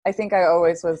I think I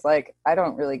always was like, I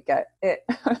don't really get it.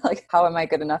 Like, how am I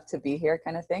good enough to be here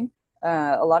kind of thing.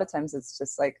 A lot of times it's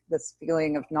just like this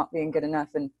feeling of not being good enough.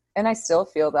 And I still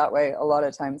feel that way a lot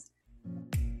of times.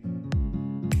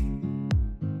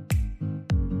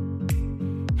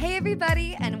 Hey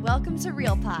everybody, and welcome to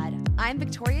Real Pod. I'm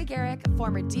Victoria Garrick,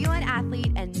 former D1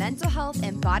 athlete and mental health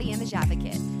and body image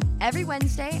advocate. Every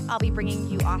Wednesday, I'll be bringing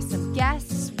you awesome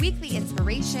guests, weekly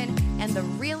inspiration, and the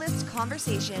realest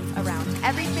conversations around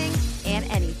everything and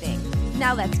anything.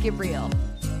 Now let's get real.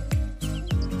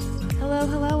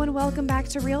 Hello, and welcome back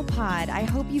to Real Pod. I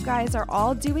hope you guys are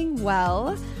all doing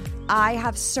well. I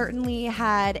have certainly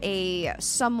had a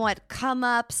somewhat come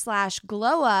up /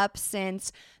 glow up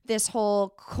since this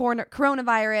whole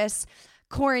coronavirus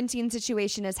quarantine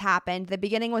situation has happened. The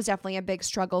beginning was definitely a big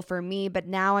struggle for me, but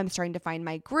now I'm starting to find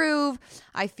my groove.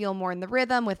 I feel more in the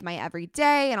rhythm with my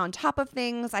everyday, and on top of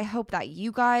things, I hope that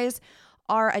you guys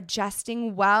are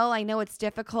adjusting well. I know it's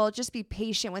difficult. Just be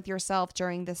patient with yourself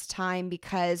during this time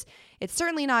because it's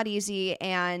certainly not easy,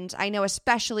 and I know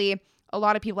especially a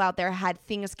lot of people out there had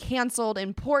things canceled,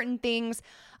 important things.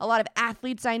 A lot of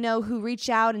athletes I know who reach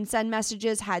out and send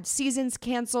messages had seasons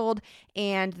canceled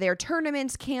and their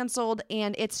tournaments canceled.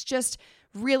 And it's just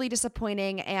really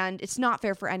disappointing and it's not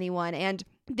fair for anyone. And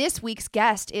this week's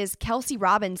guest is Kelsey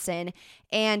Robinson,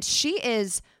 and she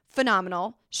is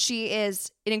phenomenal. She is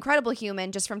an incredible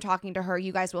human. Just from talking to her,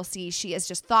 you guys will see she is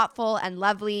just thoughtful and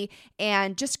lovely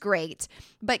and just great.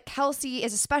 But Kelsey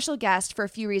is a special guest for a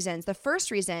few reasons. The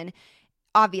first reason,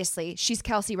 obviously, she's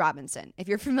Kelsey Robinson. If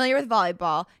you're familiar with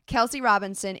volleyball, Kelsey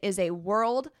Robinson is a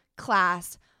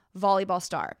world-class volleyball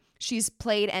star. She's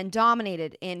played and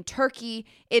dominated in Turkey,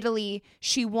 Italy.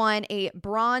 She won a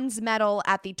bronze medal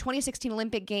at the 2016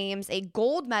 Olympic Games, a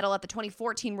gold medal at the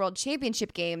 2014 World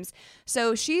Championship Games.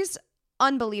 So she's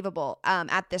unbelievable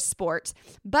at this sport.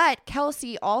 But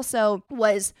Kelsey also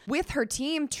was with her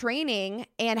team training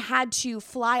and had to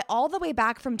fly all the way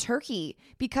back from Turkey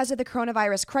because of the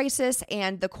coronavirus crisis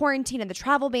and the quarantine and the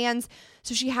travel bans.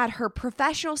 So she had her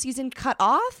professional season cut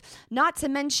off, not to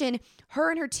mention her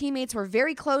and her teammates were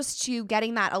very close to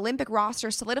getting that Olympic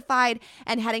roster solidified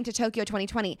and heading to Tokyo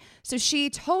 2020. So she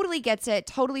totally gets it,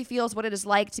 totally feels what it is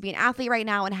like to be an athlete right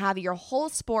now and have your whole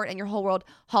sport and your whole world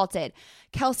halted.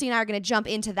 Kelsey and I are going to jump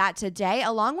into that today,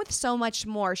 along with so much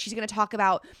more. She's going to talk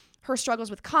about her struggles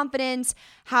with confidence,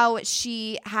 how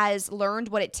she has learned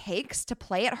what it takes to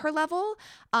play at her level.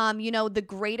 The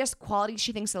greatest quality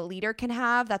she thinks a leader can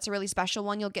have. That's a really special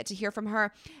one. You'll get to hear from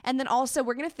her. And then also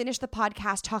we're going to finish the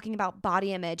podcast talking about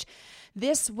body image.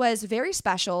 This was very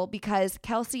special because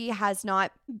Kelsey has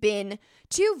not been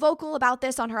too vocal about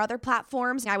this on her other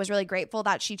platforms. I was really grateful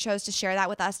that she chose to share that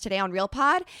with us today on Real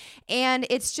Pod. And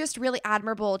it's just really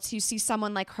admirable to see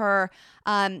someone like her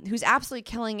who's absolutely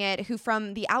killing it, who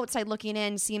from the outside looking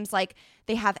in seems like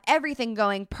they have everything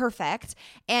going perfect.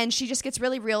 And she just gets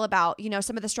really real about,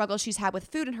 some of the struggles she's had with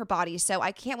food in her body. So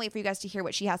I can't wait for you guys to hear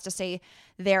what she has to say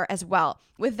there as well.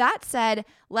 With that said,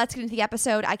 let's get into the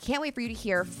episode. I can't wait for you to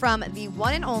hear from the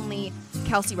one and only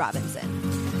Kelsey Robinson.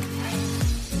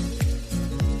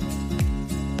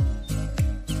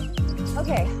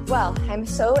 Okay, well, I'm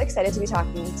so excited to be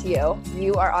talking to you.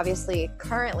 You are obviously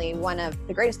currently one of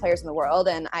the greatest players in the world,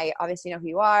 and I obviously know who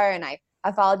you are, and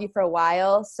I've followed you for a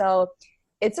while, so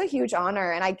it's a huge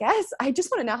honor, and I guess I just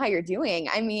want to know how you're doing.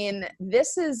 I mean,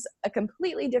 this is a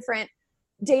completely different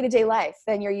day-to-day life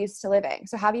than you're used to living,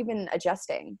 so how have you been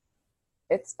adjusting?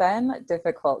 It's been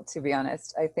difficult, to be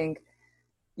honest. I think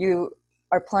you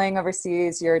are playing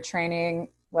overseas, you're training,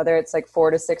 whether it's like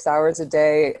 4 to 6 hours a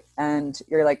day, and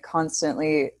you're like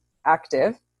constantly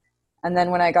active. And then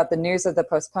when I got the news of the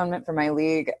postponement for my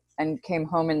league and came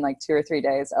home in like 2 or 3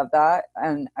 days of that,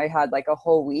 and I had like a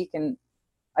whole week and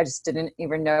I just didn't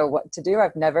even know what to do.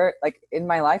 I've never, like in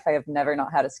my life, I have never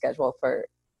not had a schedule for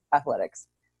athletics.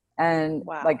 And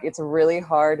Wow. Like, it's really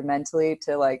hard mentally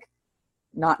to like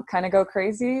not kind of go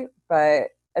crazy. But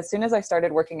as soon as I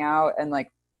started working out and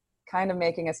like kind of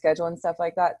making a schedule and stuff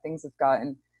like that, things have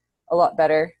gotten a lot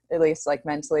better, at least like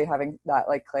mentally, having that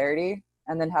like clarity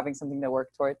and then having something to work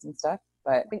towards and stuff.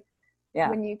 But yeah.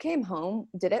 When you came home,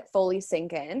 did it fully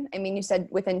sink in? I mean, you said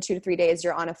within 2 to 3 days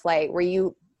you're on a flight. Were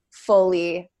you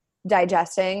fully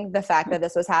digesting the fact that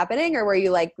this was happening, or were you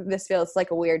like, this feels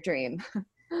like a weird dream?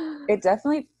 It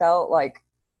definitely felt like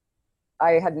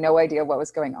I had no idea what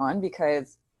was going on,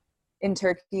 because in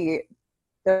Turkey,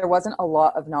 there wasn't a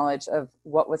lot of knowledge of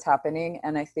what was happening.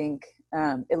 And I think,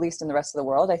 at least in the rest of the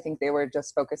world, I think they were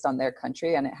just focused on their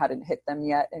country and it hadn't hit them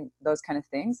yet and those kind of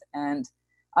things. And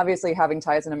obviously having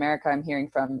ties in America, I'm hearing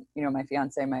from, my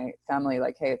fiance, my family,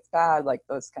 like, hey, it's bad, like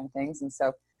those kind of things. And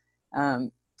so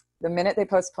the minute they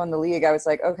postponed the league, I was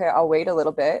like, okay, I'll wait a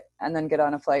little bit and then get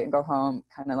on a flight and go home,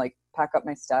 kind of like pack up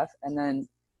my stuff. And then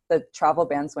the travel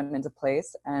bans went into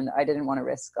place and I didn't want to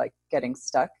risk like getting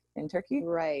stuck in Turkey.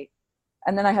 Right.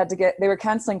 And then they were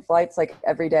canceling flights like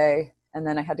every day. And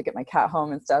then I had to get my cat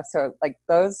home and stuff. So like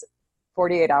those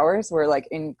 48 hours were like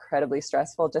incredibly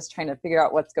stressful, just trying to figure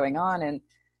out what's going on. And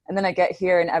then I get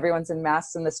here and everyone's in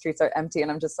masks and the streets are empty.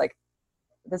 And I'm just like,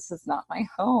 this is not my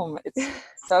home. It's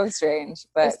so strange.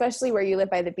 But especially where you live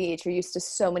by the beach, you're used to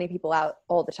so many people out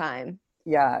all the time.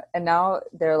 Yeah. And now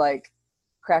they're like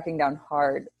cracking down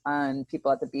hard on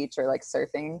people at the beach or like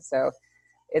surfing. So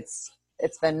it's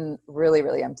been really,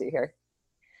 really empty here.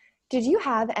 Did you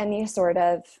have any sort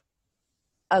of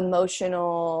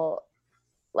emotional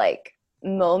like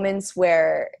moments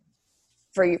where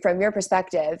from your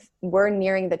perspective, we're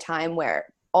nearing the time where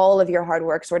all of your hard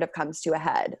work sort of comes to a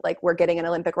head? Like we're getting an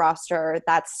Olympic roster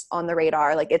that's on the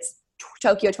radar. Like it's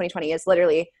Tokyo 2020 is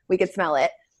literally, we could smell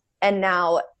it. And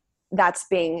now that's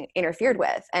being interfered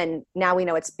with. And now we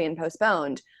know it's been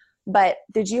postponed. But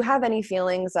did you have any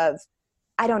feelings of,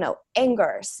 I don't know,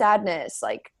 anger, sadness,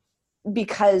 like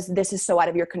because this is so out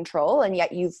of your control and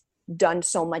yet you've done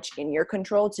so much in your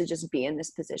control to just be in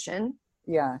this position?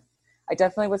 Yeah, I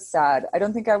definitely was sad. I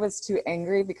don't think I was too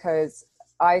angry because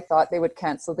I thought they would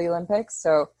cancel the Olympics.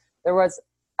 So there was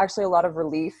actually a lot of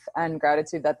relief and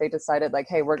gratitude that they decided like,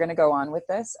 hey, we're going to go on with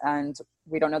this and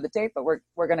we don't know the date, but we're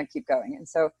going to keep going. And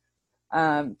so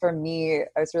for me,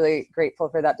 I was really grateful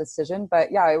for that decision.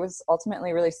 But yeah, it was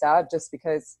ultimately really sad just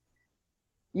because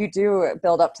you do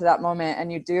build up to that moment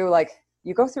and you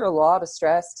go through a lot of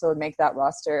stress to make that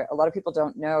roster. A lot of people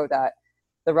don't know that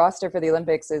the roster for the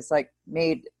Olympics is like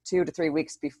made 2 to 3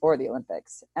 weeks before the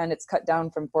Olympics, and it's cut down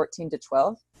from 14 to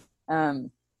 12.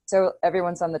 So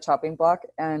everyone's on the chopping block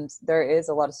and there is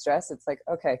a lot of stress. It's like,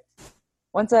 okay,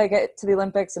 once I get to the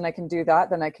Olympics and I can do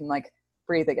that, then I can like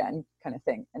breathe again kind of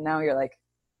thing. And now you're like,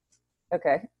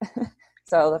 okay.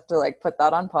 So I'll have to like put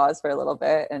that on pause for a little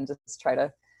bit and just try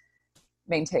to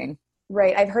maintain.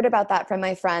 Right. I've heard about that from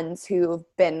my friends who've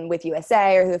been with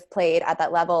USA or who've played at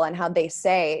that level and how they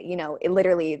say, it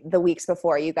literally the weeks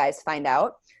before you guys find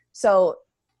out. So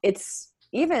it's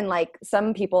even like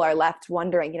some people are left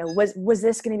wondering, was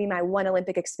this going to be my one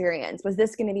Olympic experience? Was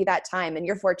this going to be that time? And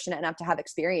you're fortunate enough to have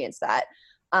experienced that.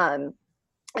 And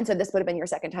so this would have been your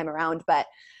second time around, but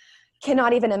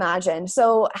cannot even imagine.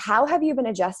 So how have you been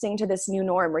adjusting to this new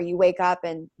norm where you wake up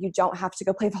and you don't have to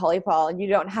go play volleyball and you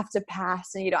don't have to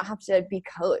pass and you don't have to be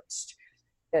coached?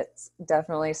 It's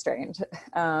definitely strange.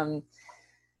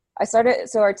 So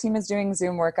our team is doing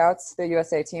Zoom workouts, the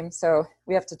USA team. So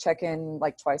we have to check in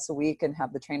like twice a week and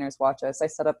have the trainers watch us. I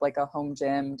set up like a home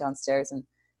gym downstairs. And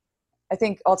I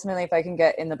think ultimately if I can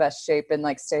get in the best shape and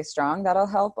like stay strong, that'll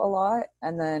help a lot.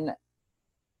 And then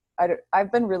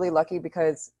I've been really lucky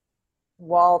because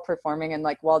while performing and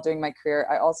like while doing my career,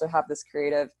 I also have this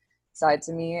creative side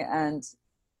to me. And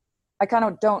I kind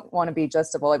of don't want to be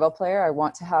just a volleyball player. I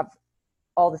want to have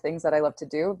all the things that I love to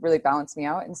do really balance me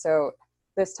out. And so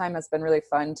this time has been really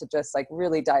fun to just like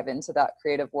really dive into that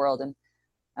creative world and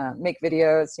make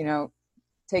videos,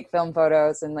 take film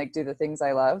photos and like do the things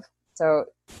I love. So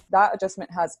that adjustment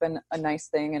has been a nice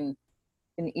thing and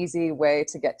an easy way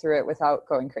to get through it without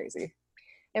going crazy.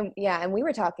 And we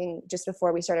were talking just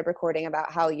before we started recording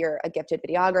about how you're a gifted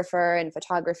videographer and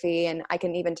photography. And I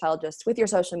can even tell just with your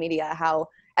social media, how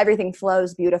everything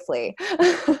flows beautifully.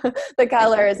 The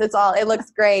colors, it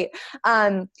looks great.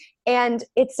 And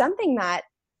it's something that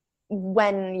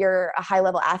when you're a high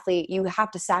level athlete, you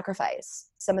have to sacrifice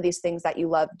some of these things that you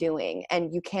love doing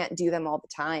and you can't do them all the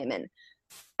time. And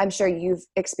I'm sure you've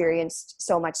experienced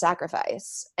so much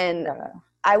sacrifice. And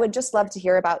I would just love to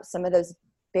hear about some of those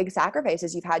big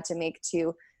sacrifices you've had to make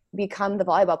to become the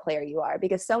volleyball player you are,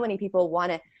 because so many people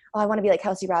I want to be like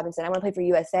Kelsey Robinson. I want to play for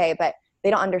USA, but they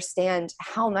don't understand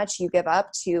how much you give up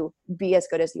to be as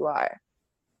good as you are.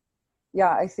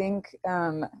 Yeah. I think,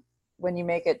 when you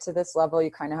make it to this level, you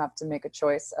kind of have to make a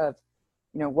choice of,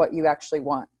 what you actually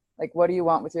want. Like, what do you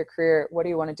want with your career? What do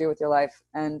you want to do with your life?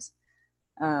 And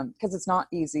because it's not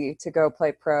easy to go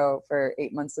play pro for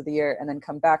 8 months of the year and then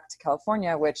come back to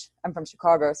California, which I'm from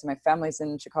Chicago. So my family's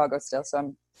in Chicago still. So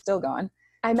I'm still gone.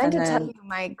 I meant to tell you,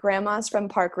 my grandma's from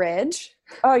Park Ridge.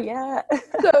 Oh yeah.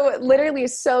 So literally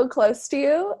so close to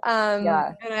you.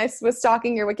 Yeah. And I was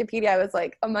stalking your Wikipedia. I was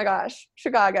like, oh my gosh,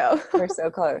 Chicago. We're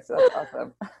so close. That's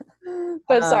awesome.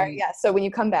 But sorry. Yeah. So when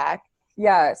you come back.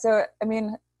 Yeah. So,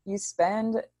 you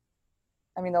spend,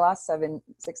 the last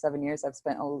 6, 7 years, I've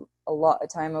spent a lot of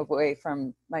time away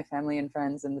from my family and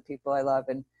friends and the people I love.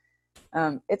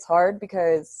 And it's hard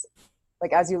because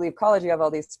like as you leave college, you have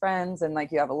all these friends and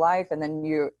like you have a life, and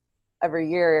then every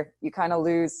year you kind of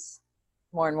lose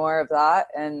more and more of that.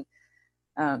 And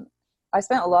I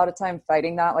spent a lot of time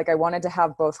fighting that. Like I wanted to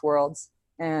have both worlds,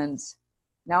 and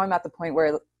now I'm at the point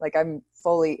where like I'm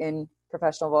fully in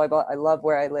professional volleyball. I love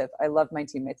where I live. I love my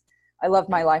teammates. I love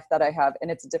my life that I have, and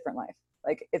it's a different life.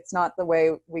 Like it's not the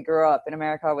way we grew up in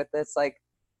America with this, like,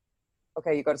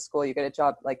 okay, you go to school, you get a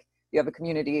job, like you have a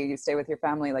community, you stay with your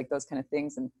family, like those kind of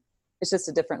things. And it's just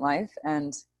a different life.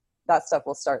 And that stuff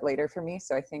will start later for me.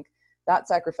 So I think that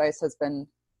sacrifice has been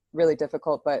really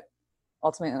difficult, but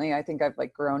ultimately I think I've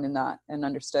like grown in that and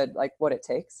understood like what it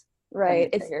takes.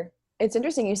 Right. It's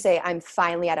interesting you say I'm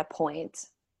finally at a point.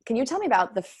 Can you tell me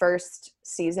about the first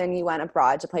season you went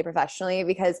abroad to play professionally?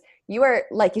 Because you were,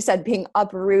 like you said, being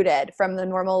uprooted from the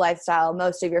normal lifestyle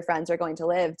most of your friends are going to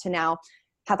live, to now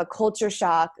have a culture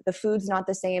shock. The food's not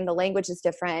the same. The language is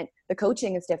different. The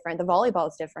coaching is different. The volleyball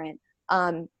is different.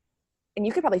 And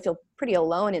you could probably feel pretty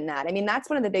alone in that. I mean, that's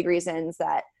one of the big reasons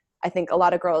that I think a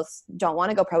lot of girls don't want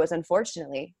to go pro is,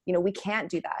 unfortunately, we can't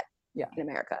do that in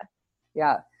America.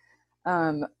 Yeah.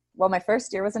 Well, my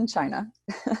first year was in China.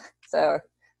 So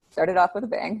started off with a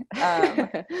bang.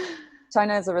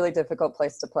 China is a really difficult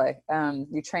place to play.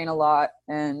 You train a lot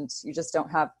and you just don't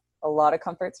have a lot of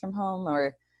comforts from home,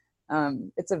 or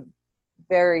it's a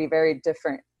very, very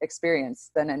different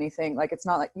experience than anything. Like it's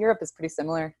not like Europe is pretty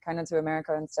similar kind of to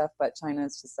America and stuff, but China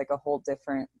is just like a whole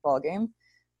different ball game.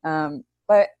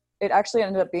 But it actually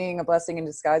ended up being a blessing in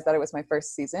disguise that it was my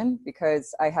first season,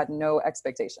 because I had no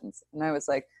expectations. And I was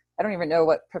like, I don't even know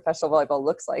what professional volleyball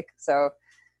looks like. So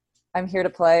I'm here to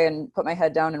play and put my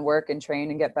head down and work and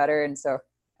train and get better. And so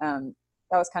that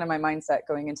was kind of my mindset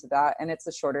going into that. And it's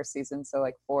a shorter season, so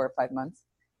like 4 or 5 months.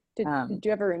 Did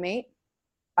you have a roommate?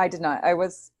 I did not. I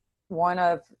was one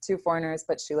of 2 foreigners,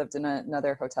 but she lived in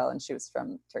another hotel and she was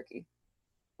from Turkey.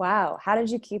 Wow. How did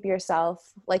you keep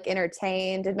yourself like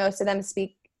entertained? Did most of them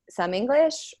speak some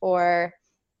English, or?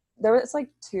 There was like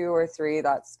 2 or 3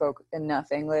 that spoke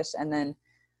enough English. And then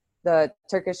the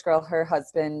Turkish girl, her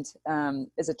husband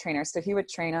is a trainer, so he would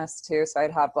train us too. So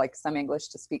I'd have like some English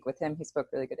to speak with him. He spoke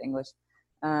really good English.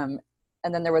 And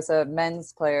then there was a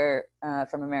men's player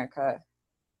from America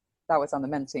that was on the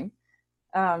men's team.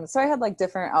 So I had like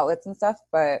different outlets and stuff,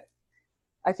 but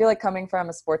I feel like coming from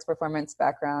a sports performance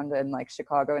background and like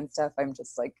Chicago and stuff, I'm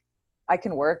just like, I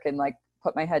can work and like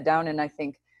put my head down. And I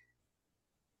think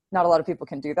not a lot of people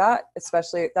can do that,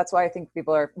 especially that's why I think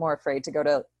people are more afraid to go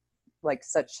to like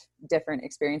such different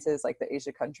experiences like the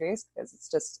Asia countries, because it's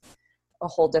just a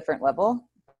whole different level.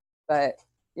 But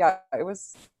yeah, it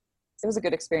was a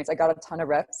good experience. I got a ton of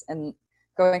reps, and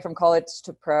going from college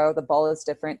to pro, the ball is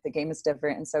different, the game is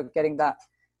different. And so getting that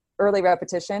early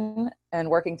repetition and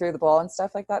working through the ball and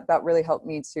stuff like that, that really helped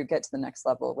me to get to the next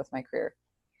level with my career.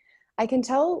 I can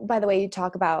tell by the way you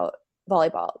talk about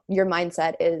volleyball, your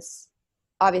mindset is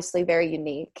obviously very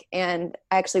unique. And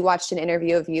I actually watched an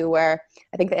interview of you where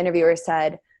I think the interviewer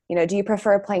said, do you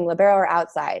prefer playing libero or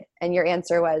outside? And your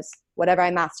answer was, whatever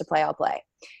I'm asked to play, I'll play.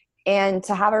 And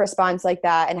to have a response like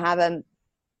that and have a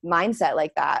mindset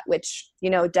like that, which,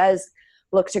 does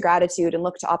look to gratitude and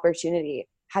look to opportunity.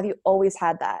 Have you always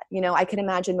had that? I can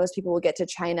imagine most people will get to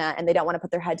China and they don't want to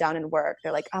put their head down and work.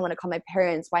 They're like, I want to call my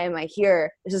parents. Why am I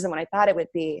here? This isn't what I thought it would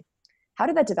be. How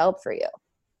did that develop for you?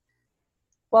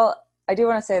 Well, I do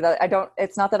want to say that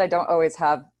it's not that I don't always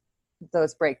have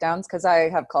those breakdowns, because I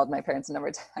have called my parents a number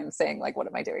of times saying like, what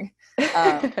am I doing?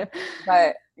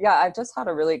 But yeah, I've just had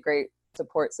a really great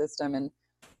support system,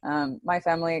 and my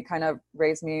family kind of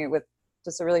raised me with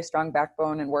just a really strong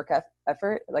backbone and work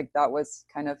effort. Like that was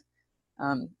kind of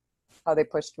how they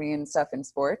pushed me and stuff in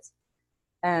sports.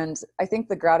 And I think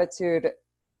the gratitude,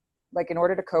 like in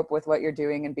order to cope with what you're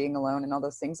doing and being alone and all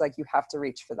those things, like you have to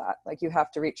reach for that. Like you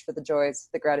have to reach for the joys,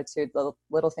 the gratitude, the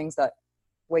little things that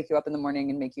wake you up in the morning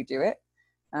and make you do it.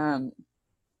 Yeah.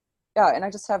 And I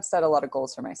just have set a lot of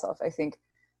goals for myself. I think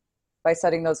by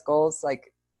setting those goals,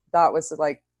 like that was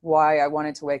like why I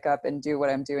wanted to wake up and do what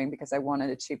I'm doing, because I want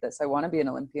to achieve this. I want to be an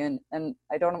Olympian, and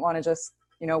I don't want to just,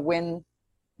 win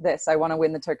this. I want to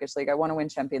win the Turkish League. I want to win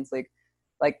Champions League.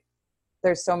 Like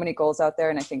there's so many goals out there.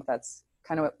 And I think that's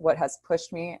kind of what has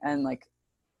pushed me and like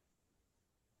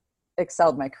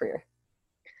excelled my career.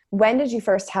 When did you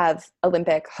first have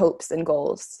Olympic hopes and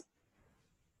goals?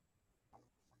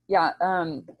 Yeah.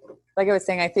 Like I was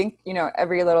saying, I think,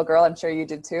 every little girl, I'm sure you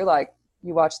did too, like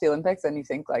you watch the Olympics and you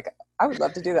think like, I would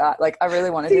love to do that. Like, I really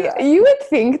want to do See, that. you would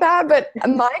think that, but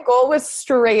my goal was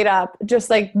straight up just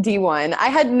like D1. I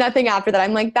had nothing after that.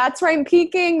 I'm like, that's where I'm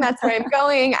peaking. That's where I'm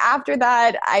going. After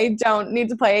that, I don't need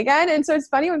to play again. And so it's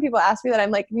funny when people ask me that, I'm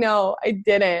like, no, I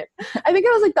didn't. I think I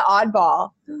was like the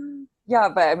oddball. Yeah,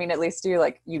 but I mean, at least you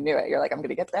knew it. You're like, I'm going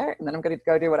to get there and then I'm going to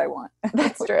go do what I want.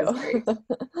 That's true.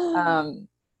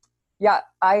 Yeah,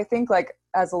 I think like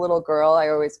as a little girl, I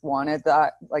always wanted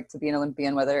that, like to be an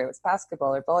Olympian, whether it was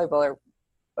basketball or volleyball or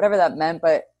whatever that meant,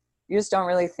 but you just don't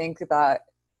really think that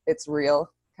it's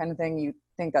real kind of thing. You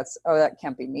think that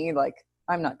can't be me. Like,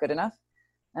 I'm not good enough.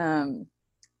 And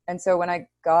so when I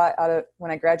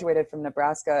graduated from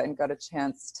Nebraska and got a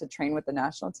chance to train with the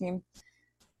national team,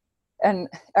 and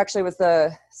actually it was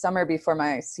the summer before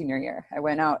my senior year, I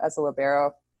went out as a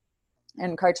libero,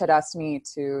 and Karch had asked me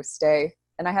to stay,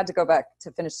 and I had to go back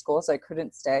to finish school, so I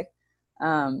couldn't stay.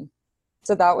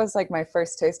 So that was like my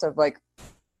first taste of like,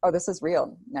 oh, this is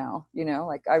real now,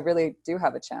 like I really do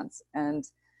have a chance. And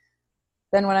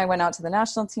then when I went out to the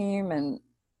national team, and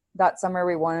that summer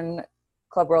we won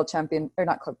world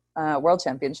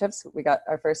championships, we got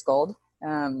our first gold.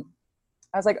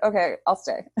 I was like, okay, I'll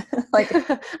stay. Like,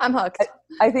 I'm hooked.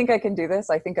 I think I can do this.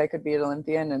 I think I could be an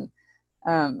Olympian. And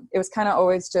it was kind of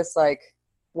always just like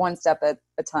one step at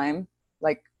a time,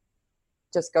 like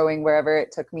just going wherever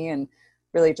it took me and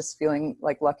really just feeling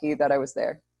like lucky that I was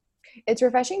there. It's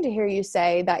refreshing to hear you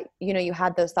say that, you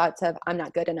had those thoughts of I'm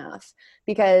not good enough,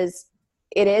 because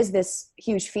it is this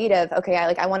huge feat of, okay,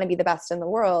 I want to be the best in the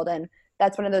world. And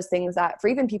that's one of those things that for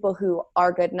even people who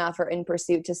are good enough or in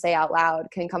pursuit to say out loud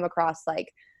can come across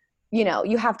like,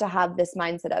 you have to have this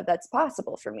mindset of that's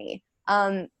possible for me.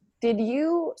 Did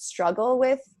you struggle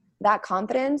with that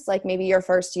confidence? Like maybe your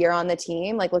first year on the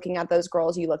team, like looking at those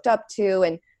girls you looked up to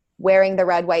and wearing the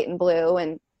red, white, and blue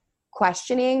and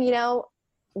questioning,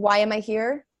 why am I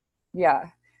here? Yeah.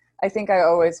 I think I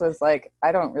always was like,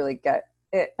 I don't really get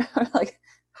it. Like,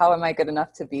 how am I good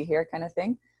enough to be here kind of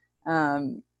thing?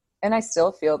 And I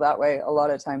still feel that way a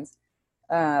lot of times.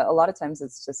 A lot of times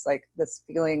it's just like this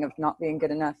feeling of not being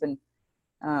good enough, and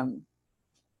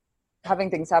having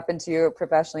things happen to you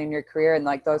professionally in your career, and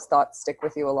like those thoughts stick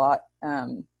with you a lot.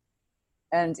 And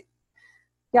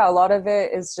yeah, a lot of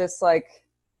it is just like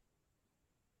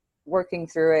working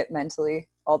through it mentally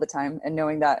all the time and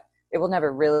knowing that it will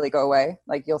never really go away.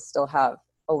 Like, you'll still have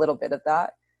a little bit of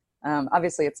that.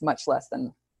 Obviously it's much less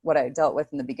than what I dealt with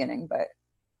in the beginning, but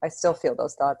I still feel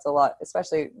those thoughts a lot,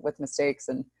 especially with mistakes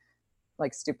and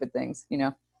like stupid things,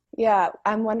 Yeah.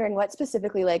 I'm wondering what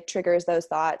specifically like triggers those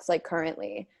thoughts, like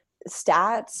currently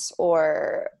stats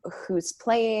or who's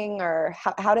playing, or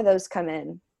how do those come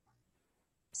in?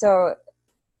 So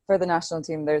for the national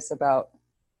team, there's about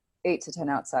 8 to 10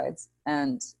 outsides,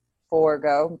 and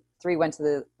 3 went to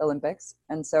the Olympics.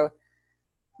 And so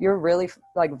you're really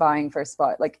like vying for a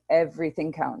spot, like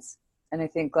everything counts. And I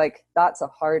think like that's a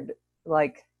hard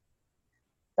way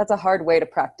to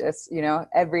practice,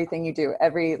 everything you do,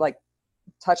 every like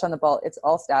touch on the ball, it's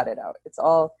all statted out. It's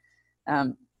all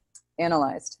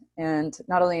analyzed, and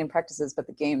not only in practices, but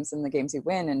the games and the games you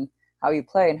win and how you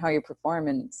play and how you perform.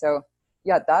 And so,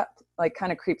 yeah, that like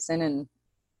kind of creeps in and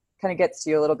kind of gets to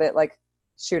you a little bit, like,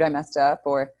 shoot, I messed up,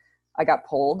 or I got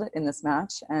pulled in this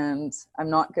match and I'm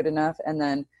not good enough. And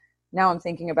then now I'm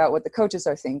thinking about what the coaches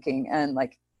are thinking, and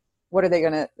like, am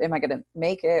I going to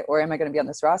make it, or am I going to be on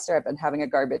this roster? I've been having a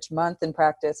garbage month in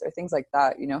practice, or things like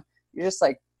that. You just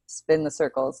like spin the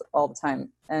circles all the time.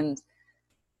 And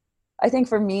I think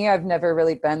for me, I've never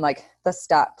really been like the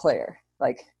stat player.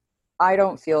 Like, I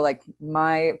don't feel like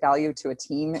my value to a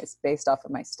team is based off of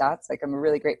my stats. Like, I'm a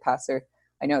really great passer,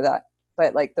 I know that,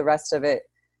 but like the rest of it,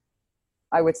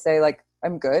 I would say like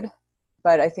I'm good.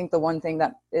 But I think the one thing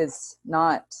that is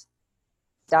not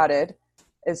statted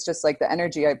is just like the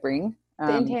energy I bring. The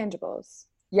intangibles.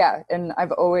 Yeah. And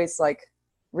I've always like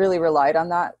really relied on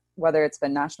that, whether it's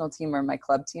been national team or my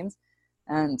club teams.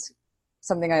 And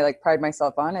something I like pride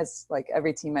myself on is like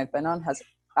every team I've been on has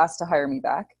asked to hire me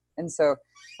back. And so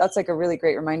that's like a really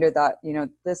great reminder that,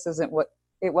 this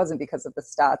it wasn't because of the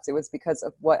stats. It was because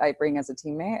of what I bring as a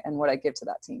teammate and what I give to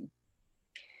that team.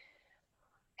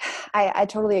 I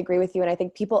totally agree with you. And I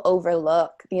think people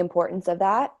overlook the importance of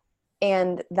that.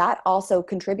 And that also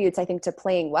contributes, I think, to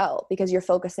playing well, because you're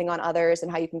focusing on others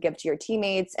and how you can give to your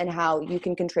teammates and how you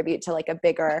can contribute to like a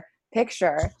bigger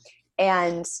picture.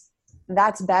 And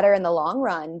that's better in the long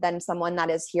run than someone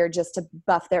that is here just to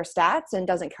buff their stats and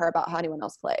doesn't care about how anyone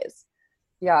else plays.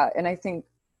 Yeah. And I think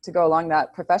to go along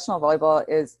that, professional volleyball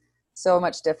is so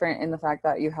much different in the fact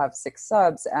that you have 6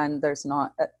 subs, and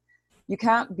you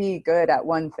can't be good at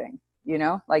one thing,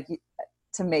 like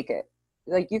to make it.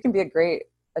 like you can be a great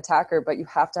attacker, but you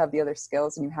have to have the other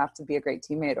skills and you have to be a great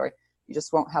teammate or you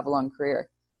just won't have a long career.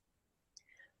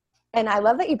 And I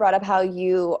love that you brought up how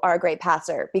you are a great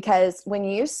passer, because when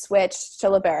you switched to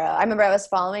libero, I remember I was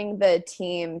following the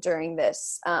team during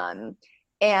this,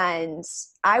 and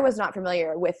I was not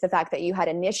familiar with the fact that you had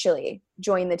initially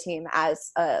joined the team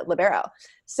as a libero.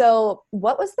 So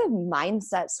what was the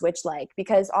mindset switch like?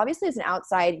 Because obviously as an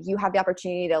outside, you have the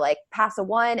opportunity to like pass a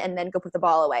one and then go put the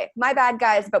ball away. My bad,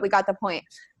 guys, but we got the point.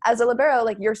 As a libero,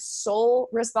 like your sole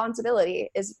responsibility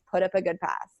is put up a good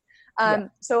pass.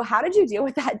 So how did you deal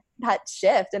with that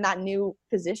shift and that new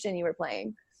position you were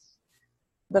playing?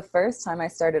 The first time I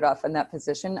started off in that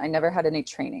position, I never had any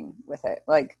training with it.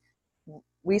 Like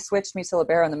we switched me to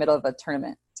libero in the middle of a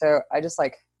tournament. So I just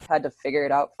like had to figure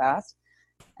it out fast.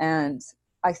 And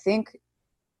I think,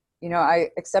 I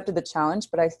accepted the challenge,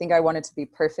 but I think I wanted to be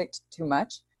perfect too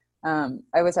much.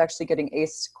 I was actually getting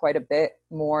aced quite a bit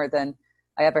more than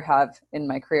I ever have in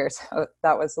my career. So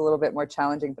that was a little bit more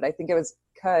challenging, but I think it was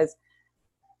because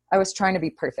I was trying to be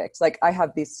perfect. Like I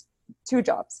have these two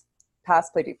jobs, pass,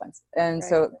 play, defense. And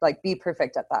so like be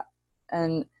perfect at that.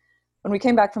 And when we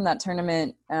came back from that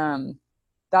tournament,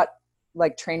 that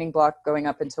like training block going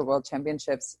up into world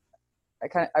championships,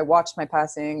 I watched my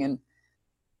passing and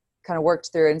kind of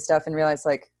worked through it and stuff and realized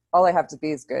like all I have to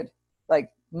be is good. Like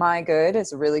my good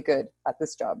is really good at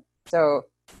this job. So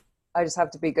I just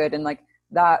have to be good. And like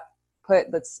that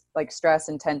put that's like stress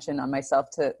and tension on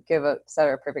myself to give a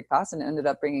setter a perfect pass, and it ended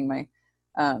up bringing my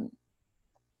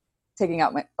taking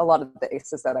out a lot of the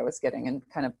aces that I was getting and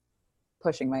kind of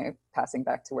pushing my passing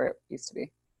back to where it used to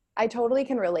be. I totally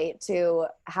can relate to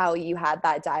how you had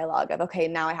that dialogue of, okay,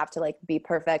 now I have to like be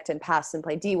perfect and pass and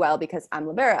play D well because I'm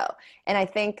libero. And I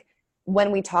think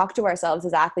when we talk to ourselves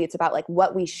as athletes about like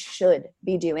what we should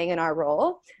be doing in our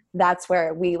role, that's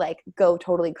where we like go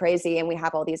totally crazy and we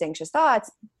have all these anxious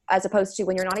thoughts, as opposed to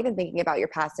when you're not even thinking about your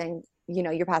passing,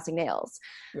 you're passing nails.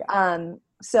 Yeah.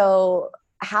 So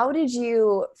how did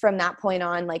you, from that point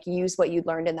on, like use what you'd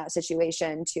learned in that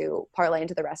situation to parlay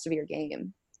into the rest of your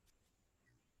game?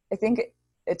 I think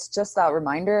it's just that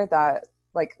reminder that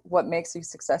like what makes you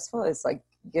successful is like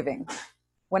giving.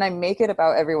 When I make it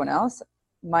about everyone else,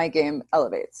 my game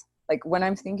elevates. Like when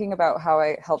I'm thinking about how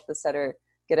I help the setter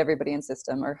get everybody in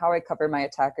system, or how I cover my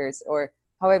attackers, or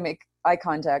how I make eye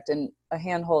contact and a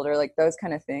handhold, or like those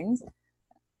kind of things,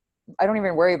 I don't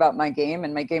even worry about my game,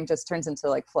 and my game just turns into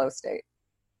like flow state.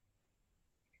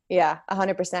 Yeah,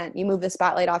 100%. You move the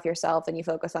spotlight off yourself and you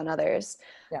focus on others.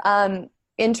 Yeah.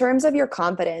 In terms of your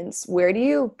confidence, where do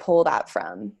you pull that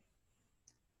from?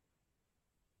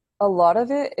 A lot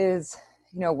of it is,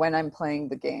 when I'm playing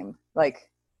the game, like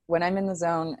when I'm in the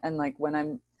zone and like when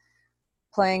I'm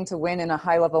playing to win in a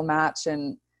high level match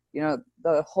and,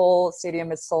 the whole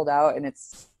stadium is sold out, and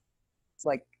it's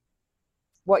like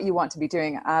what you want to be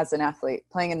doing as an athlete,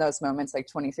 playing in those moments like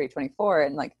 23, 24.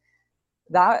 And like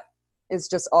that is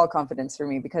just all confidence for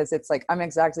me, because it's like I'm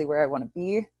exactly where I want to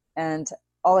be. And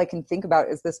all I can think about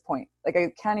is this point. Like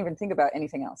I can't even think about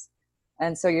anything else.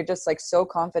 And so you're just like so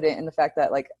confident in the fact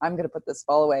that like I'm going to put this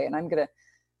ball away and I'm going to,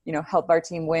 help our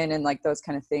team win and like those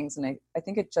kind of things. And I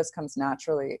think it just comes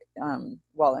naturally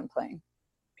while I'm playing.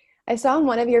 I saw in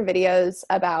one of your videos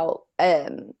about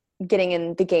getting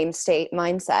in the game state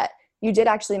mindset, you did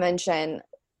actually mention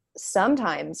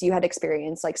sometimes you had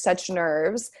experienced like such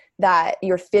nerves that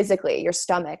your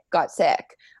stomach got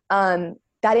sick.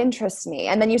 That interests me.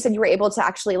 And then you said you were able to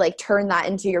actually like turn that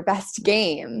into your best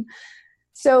game.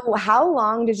 So how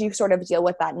long did you sort of deal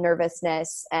with that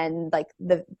nervousness and like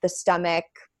the stomach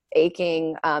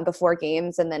aching before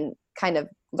games, and then kind of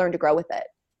learn to grow with it?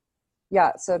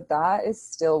 Yeah, so that is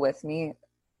still with me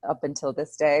up until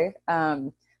this day.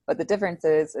 But the difference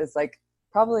is like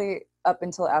probably up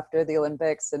until after the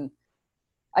Olympics, and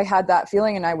I had that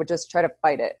feeling and I would just try to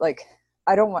fight it. Like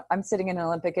I'm sitting in an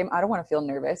Olympic game. I don't want to feel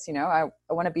nervous. I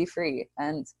want to be free.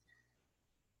 And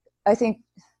I think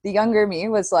the younger me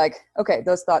was like, okay,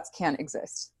 those thoughts can't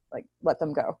exist. Like let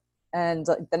them go. And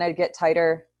then I'd get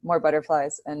tighter, more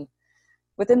butterflies. And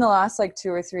within the last like 2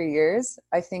 or 3 years,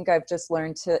 I think I've just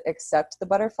learned to accept the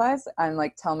butterflies and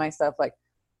like tell myself like,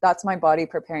 that's my body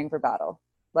preparing for battle.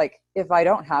 Like if I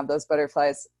don't have those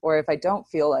butterflies, or if I don't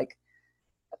feel like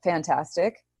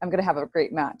fantastic, I'm going to have a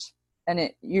great match. And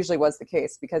it usually was the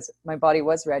case because my body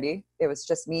was ready. It was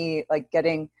just me like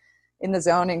getting in the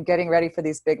zone and getting ready for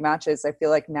these big matches. I feel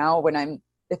like now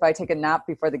if I take a nap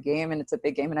before the game and it's a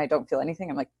big game and I don't feel anything,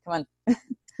 I'm like, come on,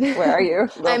 where are you?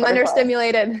 I'm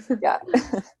understimulated. Yeah.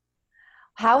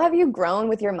 How have you grown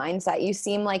with your mindset? You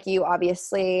seem like you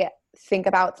obviously think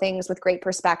about things with great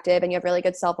perspective and you have really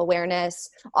good self-awareness.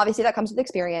 Obviously that comes with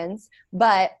experience,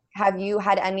 but have you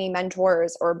had any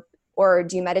mentors or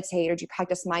do you meditate or do you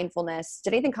practice mindfulness?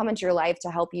 Did anything come into your life to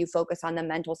help you focus on the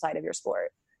mental side of your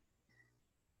sport?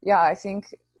 Yeah, I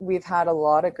think we've had a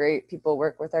lot of great people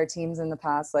work with our teams in the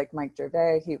past, like Mike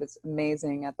Gervais. He was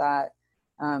amazing at that.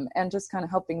 And just kind of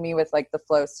helping me with like the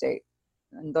flow state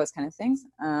and those kind of things.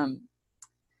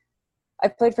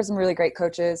 I've played for some really great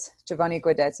coaches. Giovanni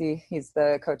Guidetti, he's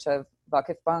the coach of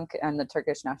Vakifbank and the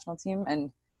Turkish national team.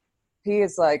 And he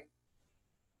is like,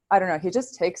 I don't know, he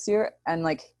just takes you and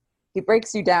like, he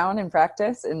breaks you down in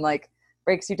practice and like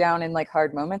breaks you down in like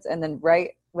hard moments. And then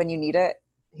right when you need it,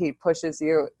 he pushes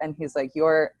you and he's like,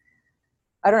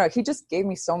 I don't know, he just gave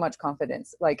me so much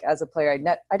confidence. Like as a player,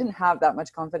 I didn't have that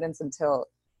much confidence until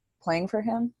playing for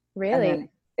him. Really? And then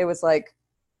it was like,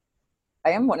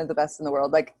 I am one of the best in the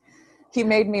world. Like he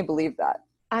made me believe that.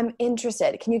 I'm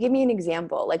interested. Can you give me an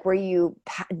example? Like, were you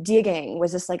digging?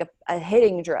 Was this like a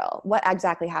hitting drill? What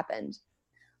exactly happened?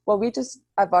 Well,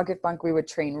 at Vakifbank, we would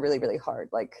train really, really hard,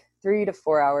 like 3 to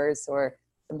 4 hours or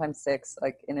sometimes 6,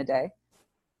 like in a day.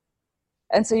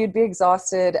 And so you'd be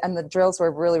exhausted and the drills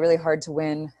were really, really hard to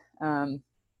win. And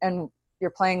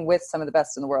you're playing with some of the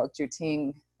best in the world,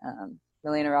 Juting,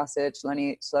 Milena Rosic,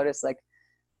 Lenny Slotis, like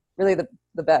really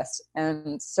the best.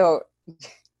 And so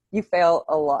you fail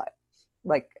a lot.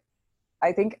 Like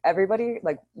I think everybody,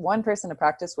 like one person to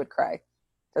practice would cry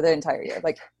for the entire year.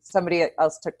 Like somebody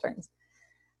else took turns.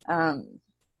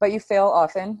 But you fail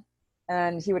often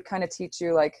and he would kind of teach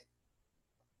you like,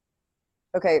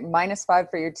 okay, -5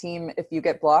 for your team if you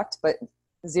get blocked, but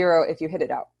 0 if you hit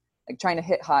it out, like trying to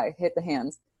hit high, hit the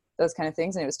hands, those kind of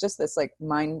things. And it was just this like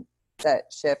mindset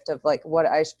shift of like what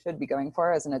I should be going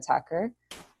for as an attacker.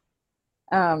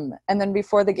 And then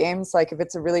before the games, like if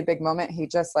it's a really big moment, he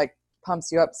just like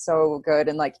pumps you up so good.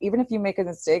 And like, even if you make a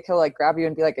mistake, he'll like grab you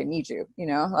and be like, I need you,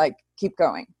 like keep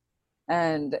going.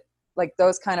 And like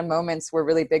those kind of moments were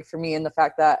really big for me in the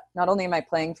fact that not only am I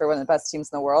playing for one of the best teams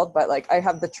in the world, but like I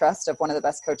have the trust of one of the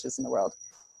best coaches in the world.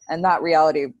 And that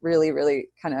reality really, really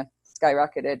kind of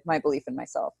skyrocketed my belief in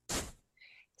myself.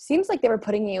 Seems like they were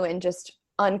putting you in just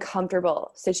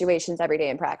uncomfortable situations every day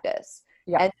in practice.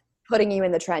 Yeah. And putting you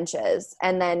in the trenches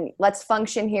and then let's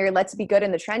function here. Let's be good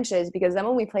in the trenches because then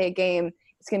when we play a game,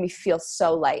 it's going to feel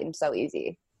so light and so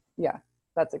easy. Yeah,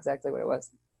 that's exactly what it was.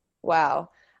 Wow.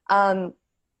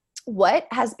 What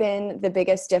has been the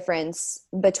biggest difference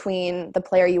between the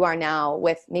player you are now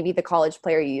with maybe the college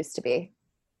player you used to be?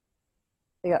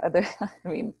 Yeah, I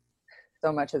mean,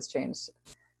 so much has changed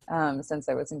since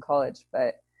I was in college,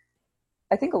 but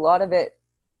I think a lot of it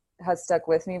has stuck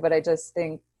with me, but I just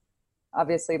think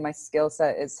obviously my skill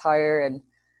set is higher and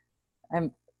I've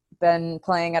been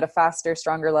playing at a faster,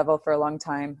 stronger level for a long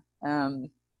time.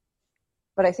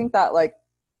 But I think that like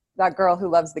that girl who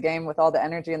loves the game with all the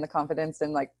energy and the confidence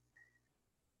and like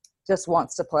just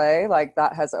wants to play, like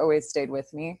that has always stayed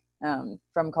with me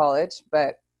from college.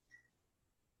 But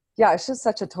yeah, it's just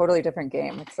such a totally different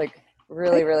game. It's like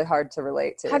really, really hard to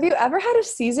relate to. Have you ever had a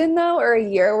season though, or a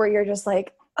year where you're just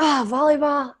like,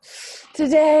 volleyball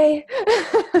today?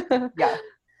 Yeah.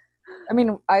 I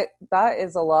mean, that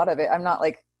is a lot of it. I'm not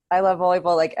like, I love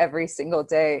volleyball like every single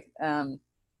day. That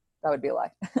would be a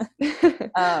lie.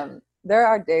 There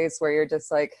are days where you're just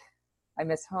like, I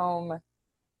miss home.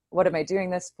 What am I doing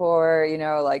this for?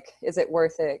 Like, is it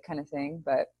worth it kind of thing?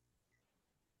 But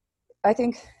I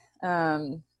think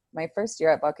my first year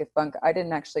at Vakifbank, I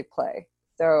didn't actually play.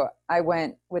 So I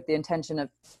went with the intention of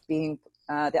being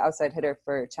the outside hitter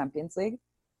for Champions League.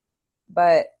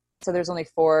 But so there's only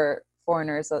 3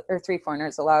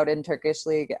 foreigners allowed in Turkish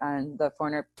league. And the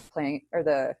foreigner playing, or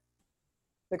the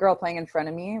girl playing in front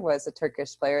of me was a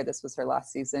Turkish player. This was her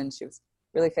last season. She was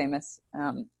really famous.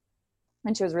 And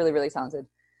she was really, really talented.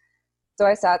 So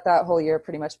I sat that whole year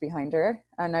pretty much behind her.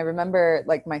 And I remember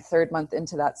like my 3rd month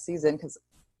into that season, because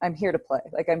I'm here to play.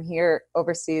 Like I'm here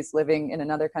overseas living in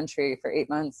another country for 8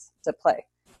 months to play.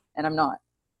 And I'm not.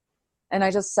 And I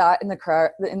just sat in the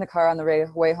car on the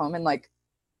way home and like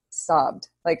sobbed.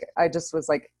 Like I just was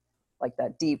like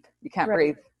that deep, you can't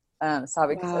breathe,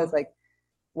 sobbing. Because I was like,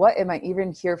 what am I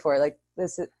even here for? Like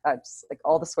this is just like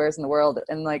all the swears in the world.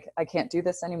 And like, I can't do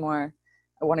this anymore.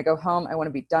 I want to go home. I want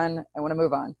to be done. I want to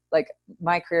move on. Like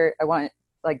my career, I want it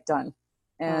like done.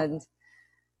 And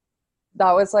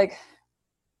that was like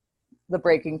the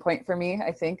breaking point for me.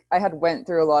 I think I had went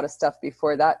through a lot of stuff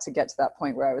before that to get to that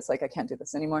point where I was like, I can't do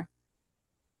this anymore.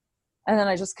 And then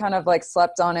I just kind of like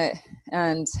slept on it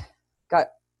and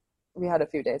we had a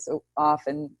few days off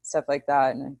and stuff like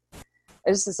that. And I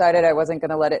just decided I wasn't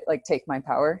going to let it like take my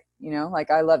power,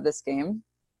 like I love this game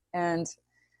And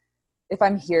if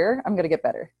I'm here, I'm going to get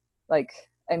better. Like,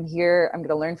 I'm here, I'm going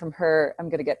to learn from her, I'm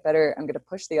going to get better, I'm going to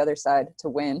push the other side to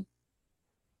win.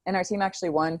 And our team actually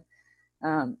won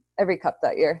every cup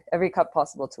that year, every cup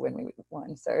possible to win, we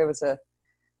won. So it was a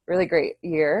really great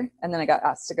year. And then I got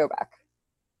asked to go back.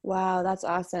 Wow, that's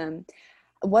awesome.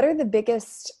 What are the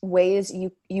biggest ways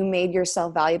you made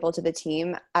yourself valuable to the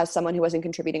team as someone who wasn't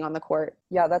contributing on the court?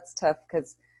 Yeah, that's tough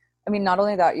because, I mean, not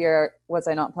only that year was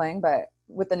I not playing, but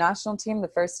with the national team, the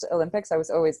first Olympics, I was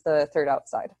always the third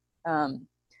outside.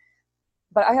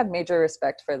 But I had major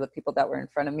respect for the people that were in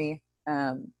front of me.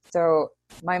 So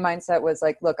my mindset was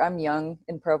like, look, I'm young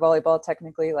in pro volleyball,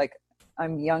 technically. Like,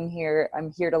 I'm young here.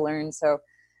 I'm here to learn. So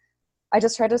I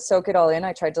just tried to soak it all in.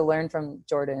 I tried to learn from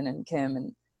Jordan and Kim.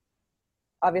 And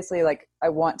obviously, like, I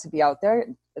want to be out there.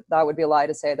 That would be a lie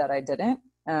to say that I didn't.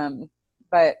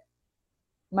 But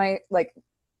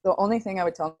the only thing I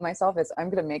would tell myself is I'm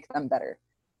going to make them better.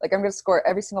 Like, I'm going to score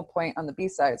every single point on the B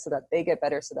side so that they get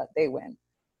better, so that they win.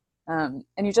 And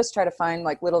you just try to find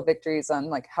like little victories on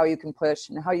like how you can push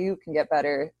and how you can get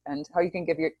better and how you can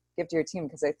give to your team.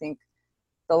 Because I think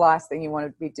the last thing you want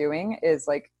to be doing is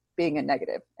like being a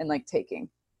negative and like taking,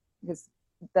 because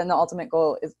then the ultimate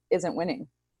goal isn't winning.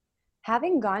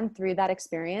 Having gone through that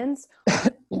experience,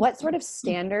 what sort of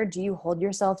standard do you hold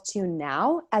yourself to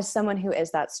now as someone who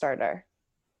is that starter?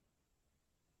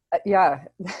 Yeah.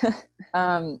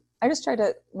 I just try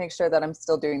to make sure that I'm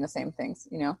still doing the same things,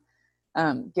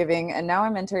 giving. And now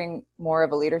I'm entering more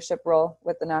of a leadership role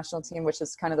with the national team, which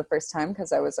is kind of the first time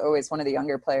because I was always one of the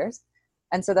younger players.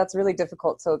 And so that's really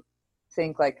difficult to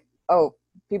think like, oh,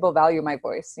 people value my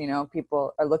voice,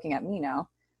 people are looking at me now.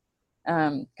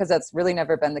 Because that's really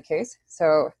never been the case.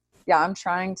 So yeah, I'm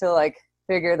trying to like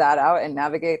figure that out and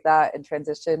navigate that and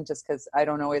transition, just because I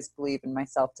don't always believe in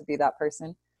myself to be that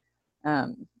person.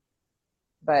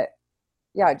 But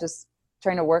yeah, just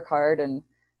trying to work hard and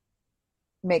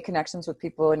make connections with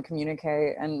people and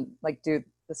communicate and like do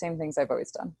the same things I've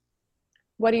always done.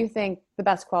 What do you think the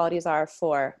best qualities are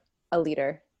for a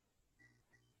leader?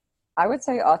 I would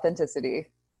say authenticity.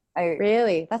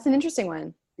 Really? That's an interesting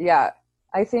one. Yeah.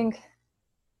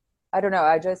 I don't know.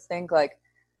 I just think like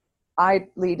I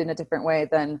lead in a different way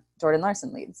than Jordan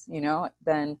Larson leads,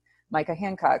 than Micah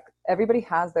Hancock. Everybody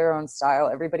has their own style.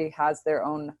 Everybody has their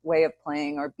own way of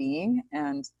playing or being.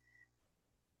 And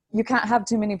you can't have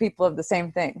too many people of the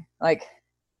same thing. Like,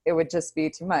 it would just be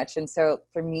too much. And so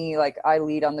for me, like, I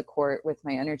lead on the court with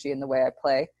my energy and the way I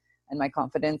play and my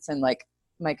confidence and like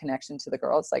my connection to the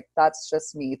girls. Like, that's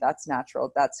just me. That's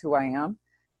natural. That's who I am.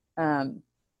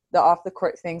 The off the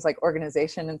court things like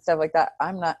organization and stuff like that,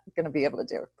 I'm not going to be able to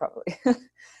do probably.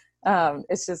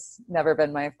 It's just never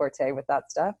been my forte with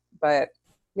that stuff. But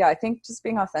yeah, I think just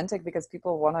being authentic, because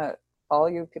people want to follow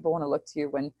you. People want to look to you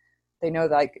when they know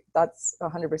that, like, that's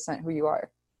 100% who you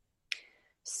are.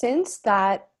 Since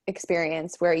that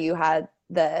experience where you had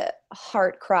the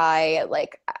heart cry,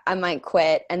 like, I might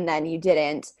quit, and then you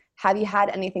didn't, have you had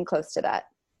anything close to that?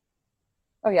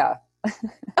 Oh yeah.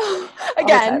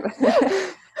 Again.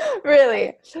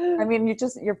 Really? I mean,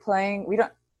 you're playing.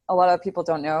 A lot of people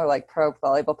don't know, like, pro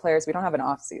volleyball players, we don't have an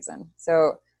off season.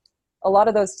 So a lot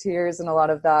of those tears and a lot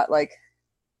of that, like,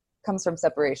 comes from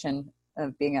separation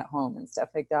of being at home and stuff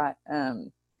like that.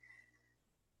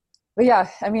 But yeah,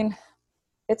 I mean,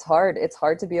 it's hard. It's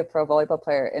hard to be a pro volleyball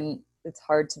player, and it's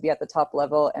hard to be at the top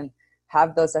level and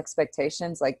have those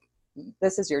expectations. Like,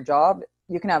 this is your job.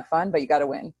 You can have fun, but you got to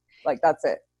win. Like, that's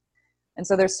it. And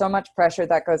so there's so much pressure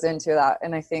that goes into that.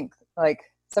 And I think, like,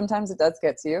 sometimes it does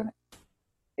get to you.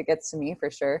 It gets to me for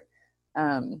sure.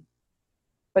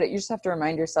 But you just have to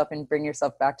remind yourself and bring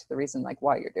yourself back to the reason, like,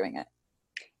 why you're doing it.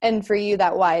 And for you,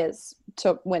 that why is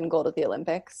to win gold at the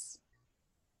Olympics?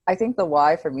 I think the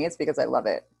why for me is because I love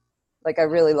it. Like, I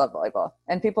really love volleyball.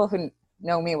 And people who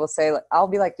know me will say, like, I'll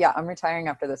be like, yeah, I'm retiring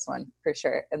after this one for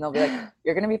sure. And they'll be like,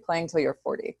 you're going to be playing till you're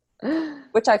 40,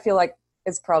 which I feel like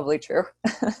is probably true.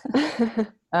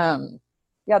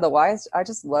 Yeah, the why is I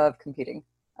just love competing.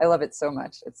 I love it so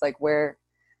much. It's like where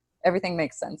everything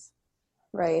makes sense.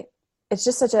 Right. It's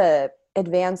just such a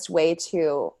advanced way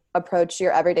to approach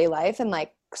your everyday life, and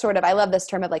like, sort of, I love this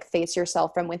term of like face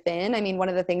yourself from within. I mean, one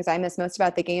of the things I miss most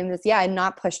about the game is, I'm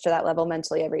not pushed to that level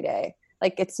mentally every day.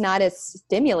 Like, it's not as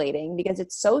stimulating, because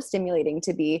it's so stimulating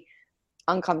to be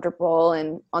uncomfortable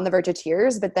and on the verge of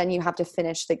tears, but then you have to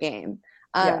finish the game.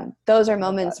 Those are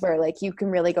moments where, like, you can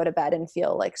really go to bed and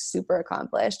feel like super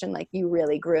accomplished and like you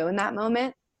really grew in that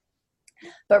moment.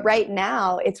 But right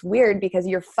now it's weird because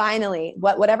you're finally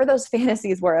whatever those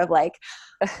fantasies were of like,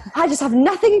 I just have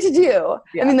nothing to do.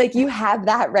 Yeah. I mean, like, you have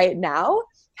that right now.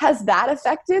 has that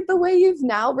affected the way you've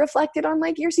now reflected on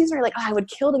like your season? Or like, oh, I would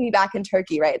kill to be back in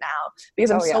Turkey right now because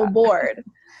I'm so bored.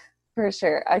 For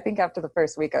sure. I think after the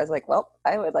first week, I was like, well,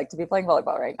 I would like to be playing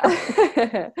volleyball right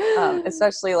now.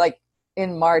 Especially like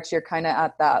in March, you're kind of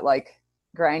at that like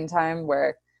grind time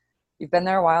where you've been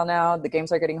there a while now. The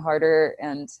games are getting harder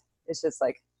and it's just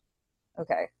like,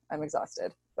 okay, I'm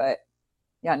exhausted. But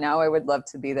yeah, now I would love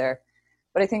to be there.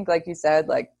 But I think like you said,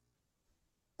 like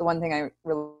the one thing I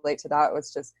relate to that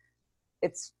was just,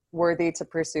 it's worthy to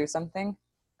pursue something.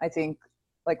 I think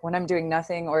like when I'm doing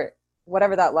nothing or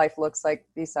whatever that life looks like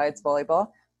besides volleyball,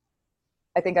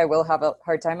 I think I will have a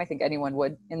hard time. I think anyone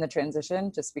would in the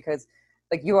transition, just because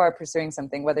like you are pursuing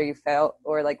something, whether you fail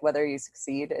or like whether you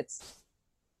succeed. It's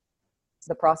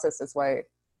the process is why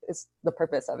is the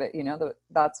purpose of it.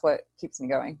 That's what keeps me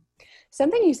going.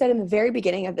 Something you said in the very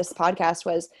beginning of this podcast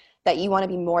was that you want to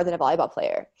be more than a volleyball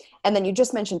player. And then you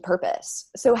just mentioned purpose.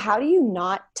 So how do you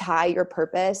not tie your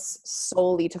purpose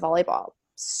solely to volleyball?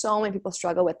 So many people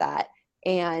struggle with that.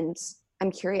 And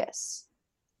I'm curious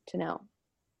to know.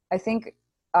 I think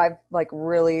I've like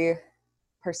really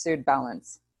pursued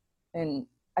balance. And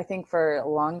I think for a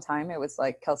long time, it was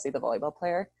like Kelsey, the volleyball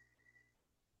player.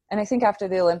 And I think after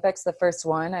the Olympics, the first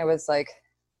one, I was like,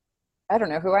 I don't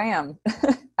know who I am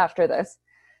after this.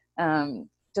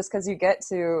 Just because you get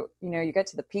to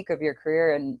the peak of your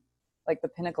career and like the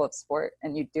pinnacle of sport,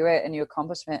 and you do it and you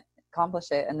accomplish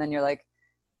it. And then you're like,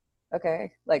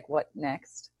 okay, like what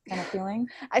next kind of feeling.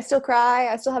 I still cry.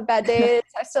 I still have bad days.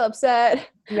 I'm still upset.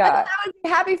 Yeah. I would be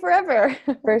happy forever.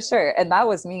 For sure. And that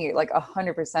was me, like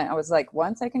 100%. I was like,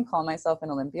 once I can call myself an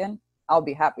Olympian, I'll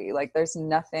be happy. Like there's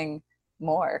nothing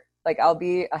more. Like I'll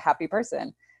be a happy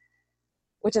person,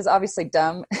 which is obviously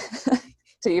dumb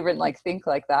to even like think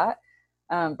like that.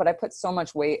 But I put so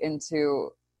much weight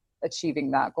into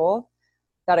achieving that goal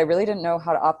that I really didn't know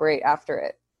how to operate after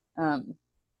it. And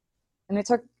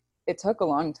it took a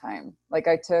long time. Like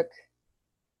I took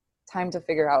time to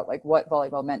figure out like what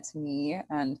volleyball meant to me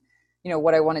and,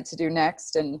 what I wanted to do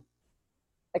next. And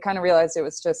I kind of realized it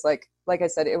was just like I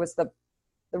said, it was the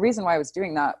reason why I was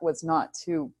doing that was not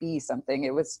to be something.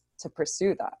 It was to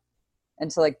pursue that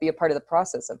and to like be a part of the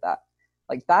process of that.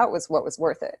 Like that was what was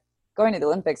worth it. Going to the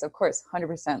Olympics, of course,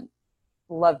 100%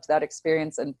 loved that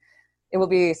experience. And it will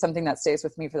be something that stays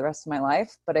with me for the rest of my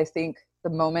life. But I think the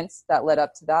moments that led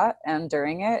up to that and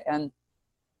during it and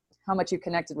how much you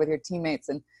connected with your teammates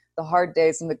and the hard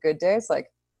days and the good days,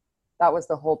 like that was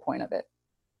the whole point of it.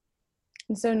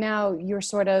 And so now you're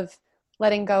sort of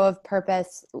letting go of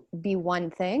purpose be one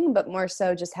thing, but more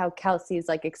so just how Kelsey's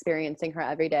like experiencing her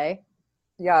every day.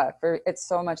 Yeah, it's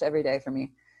so much every day for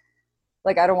me.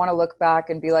 Like, I don't want to look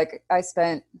back and be like, I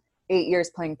spent 8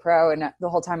 years playing pro and the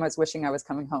whole time I was wishing I was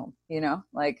coming home,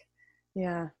 like,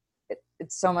 yeah,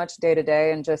 it's so much day to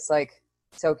day and just like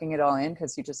soaking it all in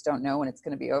because you just don't know when it's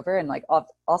going to be over. And like,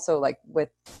 also like with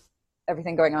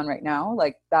everything going on right now,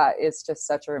 like that is just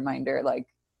such a reminder, like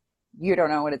you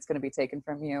don't know when it's going to be taken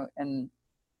from you and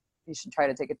you should try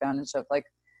to take advantage of like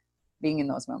being in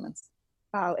those moments.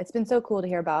 Wow. It's been so cool to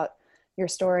hear about your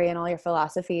story and all your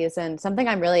philosophies. And something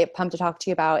I'm really pumped to talk to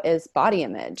you about is body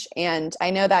image. And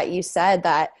I know that you said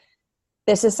that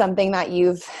this is something that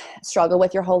you've struggled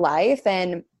with your whole life.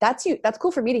 And that's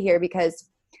cool for me to hear because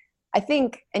I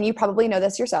think, and you probably know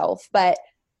this yourself, but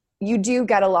you do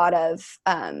get a lot of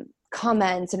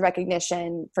comments and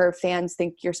recognition for fans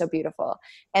think you're so beautiful.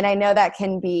 And I know that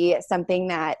can be something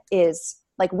that is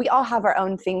like, we all have our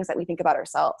own things that we think about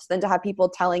ourselves. Then to have people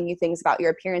telling you things about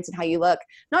your appearance and how you look,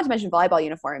 not to mention volleyball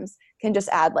uniforms, can just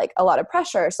add like a lot of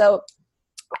pressure. So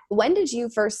when did you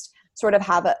first sort of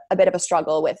have a bit of a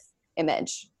struggle with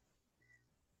image?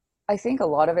 I think a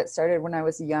lot of it started when I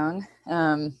was young,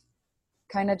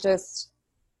 kind of just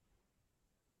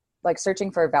like searching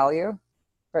for value,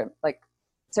 for like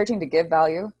searching to give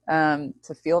value,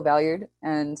 to feel valued.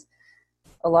 And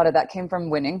a lot of that came from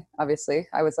winning. Obviously,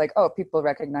 I was like, oh, people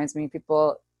recognize me.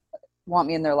 People want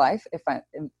me in their life if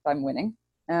I'm winning.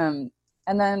 And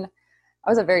then I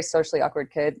was a very socially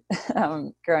awkward kid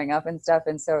growing up and stuff.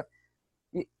 And so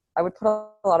I would put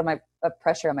a lot of my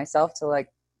pressure on myself to like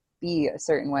be a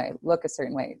certain way, look a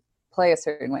certain way, play a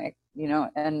certain way,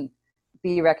 and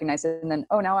be recognized. And then,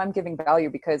 oh, now I'm giving value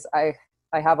because I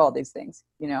have all these things,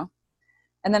 And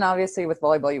then obviously with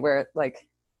volleyball, you wear like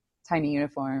tiny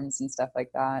uniforms and stuff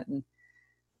like that. And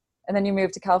then you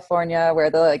move to California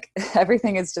where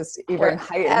everything is just even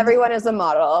heightened. Everyone is a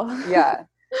model. Yeah.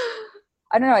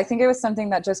 I don't know. I think it was something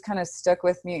that just kind of stuck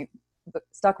with me the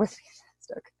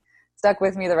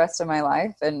rest of my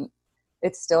life. And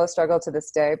it's still a struggle to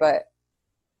this day, but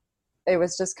it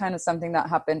was just kind of something that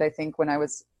happened, I think, when I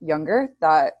was younger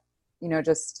that,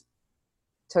 just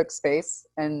took space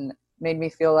and made me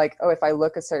feel like, oh, if I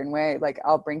look a certain way, like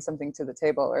I'll bring something to the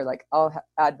table, or like I'll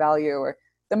add value, or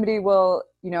somebody will,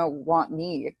 want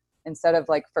me instead of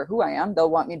like for who I am.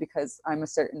 They'll want me because I'm a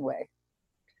certain way.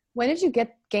 When did you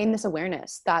gain this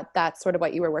awareness that that's sort of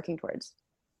what you were working towards?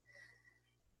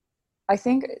 I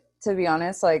think, to be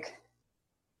honest, like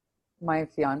my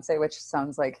fiance, which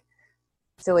sounds like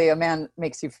silly, a man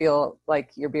makes you feel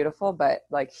like you're beautiful, but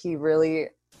like he really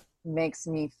makes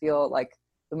me feel like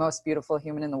the most beautiful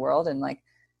human in the world. And like,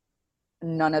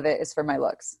 none of it is for my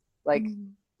looks. Like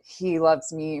he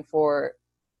loves me for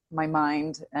my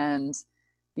mind and,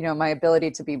 my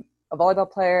ability to be a volleyball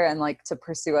player and like to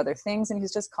pursue other things. And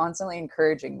he's just constantly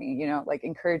encouraging me, like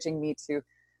encouraging me to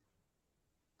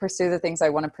pursue the things I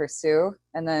want to pursue.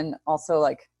 And then also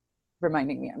like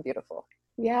reminding me I'm beautiful.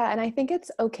 Yeah. And I think it's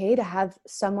okay to have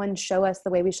someone show us the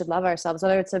way we should love ourselves,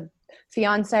 whether it's a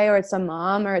fiance or it's a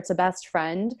mom or it's a best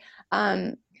friend.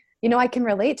 I can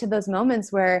relate to those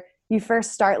moments where you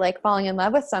first start like falling in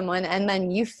love with someone and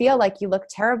then you feel like you look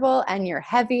terrible and you're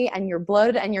heavy and you're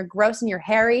bloated and you're gross and you're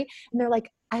hairy. And they're like,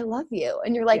 I love you.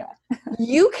 And you're like, yeah.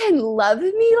 You can love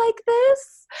me like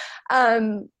this.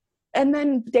 And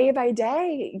then day by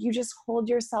day, you just hold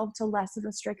yourself to less of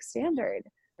a strict standard.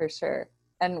 For sure.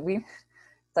 And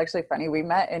it's actually funny. We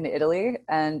met in Italy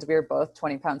and we were both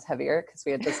 20 pounds heavier because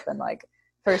we had just been like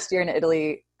first year in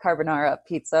Italy, carbonara,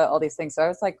 pizza, all these things. So I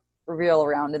was like real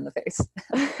round in the face.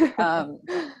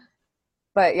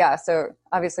 But yeah, so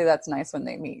obviously that's nice when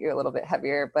they meet you a little bit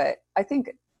heavier. But I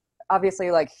think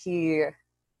obviously like he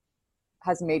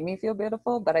has made me feel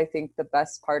beautiful. But I think the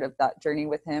best part of that journey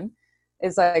with him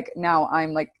is like now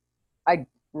I'm like, I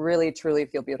really truly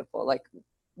feel beautiful, like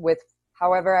with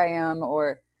however I am,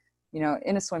 or in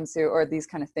a swimsuit or these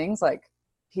kind of things. Like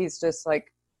he's just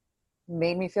like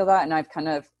made me feel that, and I've kind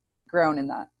of grown in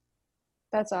that.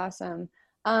 That's awesome.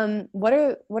 What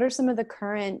are some of the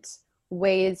current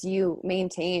ways you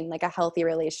maintain like a healthy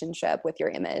relationship with your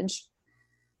image?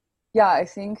 Yeah, I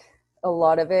think a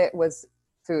lot of it was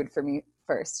food for me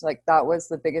first. Like that was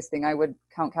the biggest thing. I would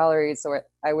count calories, or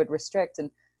I would restrict. And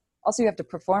also you have to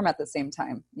perform at the same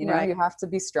time. Right. You have to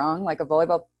be strong. Like a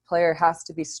volleyball player has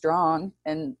to be strong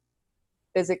and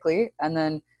physically. And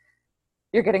then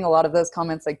you're getting a lot of those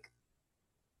comments like,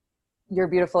 you're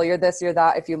beautiful, you're this, you're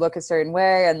that, if you look a certain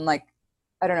way. And like,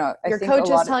 I don't know. Your coach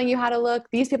is telling you how to look.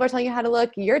 These people are telling you how to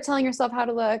look. You're telling yourself how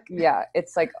to look. Yeah.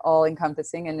 It's like all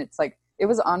encompassing. And it's like, it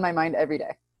was on my mind every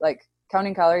day, like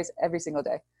counting calories every single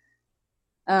day.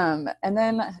 And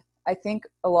then I think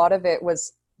a lot of it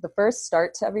was the first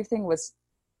start to everything was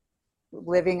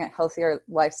living a healthier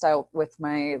lifestyle with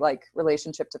my like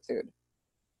relationship to food.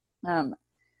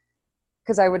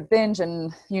 Because I would binge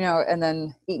and, and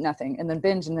then eat nothing, and then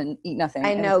binge and then eat nothing.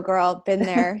 I know, girl, been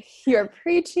there. You're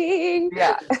preaching.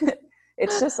 Yeah.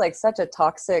 It's just like such a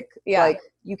toxic, like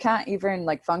you can't even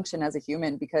like function as a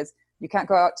human, because you can't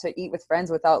go out to eat with friends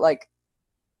without like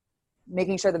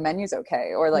making sure the menu's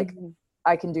okay. Or like,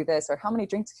 I can do this, or how many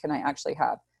drinks can I actually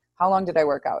have? How long did I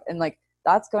work out? And like,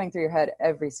 that's going through your head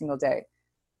every single day.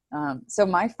 So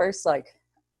my first, like,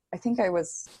 I think I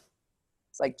was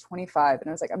like 25 and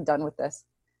I was like, I'm done with this.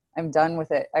 I'm done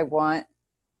with it. I want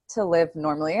to live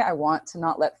normally. I want to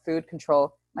not let food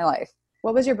control my life.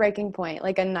 What was your breaking point?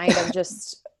 Like a night of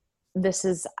just,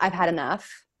 I've had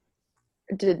enough.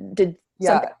 Did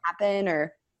something happen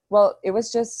or? Well, it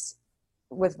was just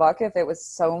with vodka, it was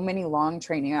so many long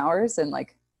training hours, and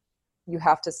like you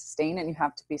have to sustain and you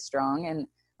have to be strong. And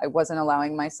I wasn't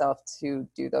allowing myself to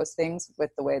do those things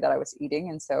with the way that I was eating.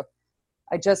 And so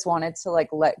I just wanted to like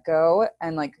let go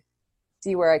and like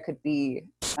see where I could be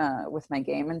with my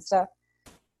game and stuff.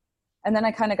 And then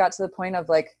I kind of got to the point of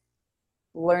like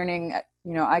learning,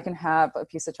 I can have a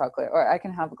piece of chocolate, or I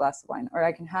can have a glass of wine, or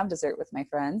I can have dessert with my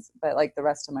friends, but like the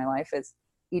rest of my life is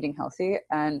eating healthy.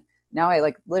 And now I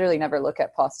like literally never look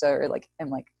at pasta or like I'm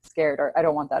like scared or I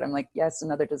don't want that. I'm like, yes,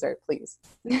 another dessert, please.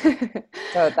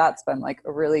 So that's been like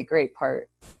a really great part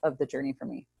of the journey for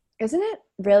me. Isn't it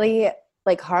really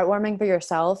like heartwarming for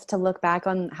yourself to look back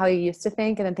on how you used to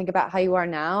think and then think about how you are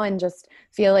now and just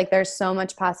feel like there's so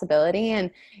much possibility?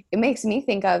 And it makes me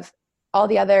think of all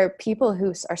the other people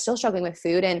who are still struggling with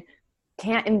food and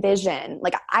can't envision.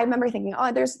 Like I remember thinking,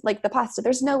 oh, there's like the pasta.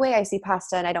 There's no way I see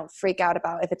pasta and I don't freak out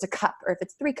about if it's a cup or if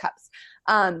it's 3 cups.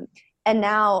 And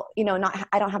now,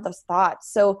 I don't have those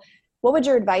thoughts. So what would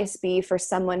your advice be for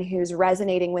someone who's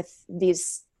resonating with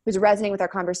our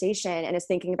conversation and is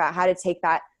thinking about how to take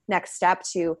that next step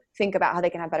to think about how they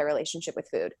can have a better relationship with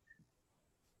food?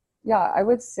 Yeah, I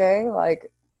would say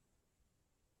like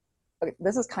okay,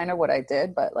 this is kind of what I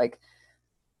did, but like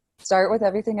start with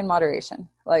everything in moderation.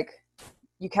 Like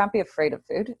you can't be afraid of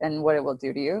food and what it will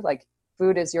do to you. Like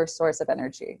food is your source of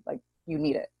energy. Like you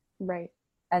need it. Right.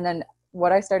 And then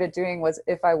what I started doing was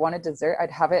if I wanted dessert,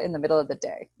 I'd have it in the middle of the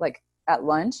day, like at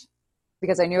lunch,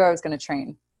 because I knew I was going to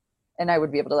train and I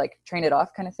would be able to like train it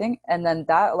off kind of thing. And then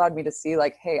that allowed me to see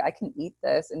like, hey, I can eat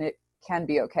this and it can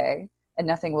be okay and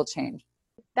nothing will change.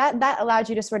 That allowed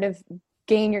you to sort of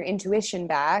gain your intuition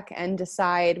back and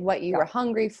decide what you were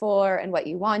hungry for and what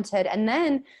you wanted. And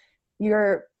then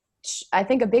I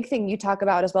think a big thing you talk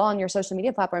about as well on your social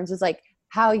media platforms is like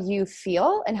how you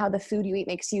feel and how the food you eat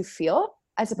makes you feel,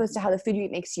 as opposed to how the food you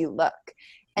eat makes you look.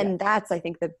 And that's, I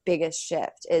think, the biggest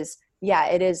shift is,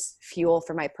 it is fuel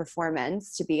for my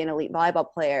performance to be an elite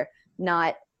volleyball player,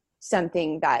 not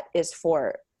something that is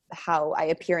for how I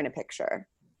appear in a picture.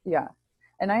 Yeah.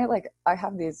 And I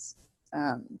have these,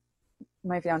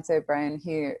 my fiance, Brian,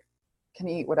 he can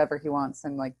eat whatever he wants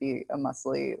and like be a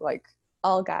muscly, like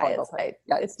all guys.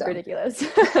 It's ridiculous.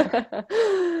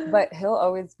 But he'll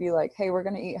always be like, hey, we're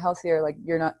going to eat healthier. Like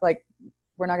we're not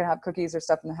going to have cookies or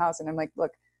stuff in the house. And I'm like,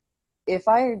 look, if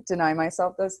I deny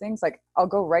myself those things, like I'll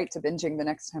go right to binging the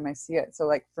next time I see it. So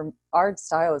like from our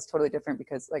style is totally different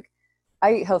because like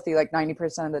I eat healthy like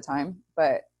 90% of the time,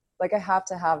 but like I have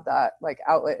to have that like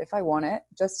outlet if I want it,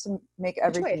 just to make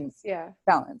everything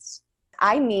balanced.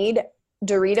 I need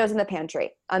Doritos in the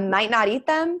pantry. I might not eat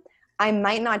them. I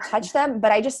might not touch them,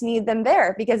 but I just need them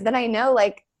there because then I know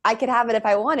like I could have it if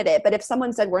I wanted it. But if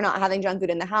someone said we're not having junk food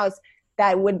in the house,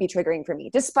 that would be triggering for me.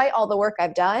 Despite all the work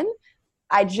I've done,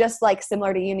 I just like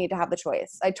similar to you need to have the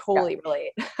choice. I totally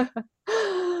relate.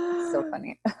 So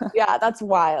funny. Yeah, that's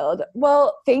wild.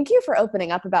 Well, thank you for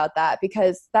opening up about that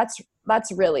because that's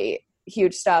really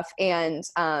huge stuff. And,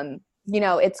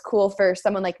 it's cool for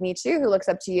someone like me too, who looks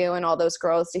up to you and all those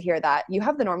girls to hear that you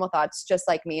have the normal thoughts just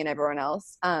like me and everyone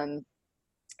else.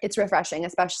 It's refreshing,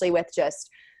 especially with just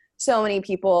so many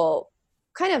people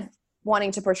kind of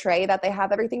wanting to portray that they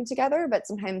have everything together, but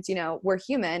sometimes, we're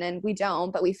human and we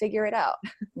don't, but we figure it out.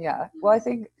 Yeah. Well,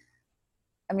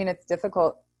 it's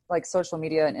difficult, like social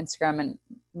media and Instagram, and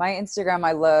my Instagram,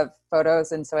 I love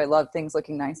photos. And so I love things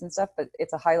looking nice and stuff, but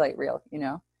it's a highlight reel,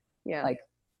 Yeah. Like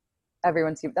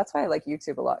that's why I like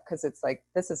YouTube a lot. Cause it's like,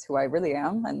 this is who I really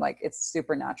am. And like, it's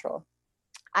super natural.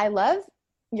 I love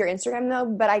your Instagram though,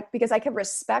 but because I can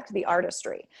respect the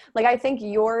artistry. Like I think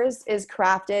yours is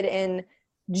crafted in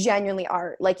genuinely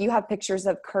art. Like you have pictures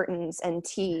of curtains and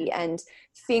tea and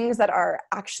things that are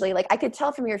actually like, I could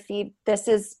tell from your feed, this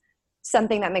is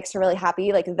something that makes her really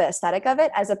happy, like the aesthetic of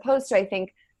it, as opposed to, I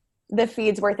think the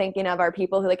feeds we're thinking of are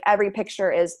people who like every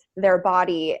picture is their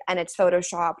body and it's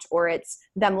photoshopped or it's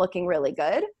them looking really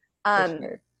good.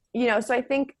 Sure. So I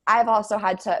think I've also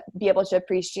had to be able to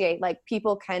appreciate like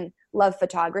people can love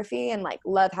photography and like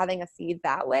love having a feed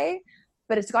that way,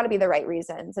 but it's got to be the right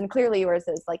reasons. And clearly yours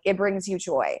is like, it brings you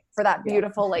joy for that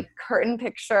beautiful like curtain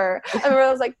picture. I remember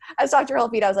I was talking to her whole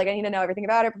feed. I was like, I need to know everything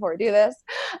about it before we do this.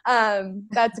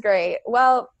 That's great.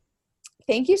 Well,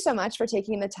 thank you so much for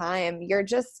taking the time. You're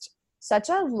just such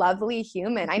a lovely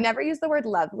human. I never use the word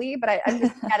lovely, but I'm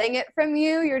just getting it from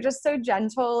you. You're just so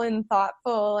gentle and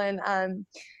thoughtful. And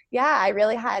I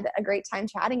really had a great time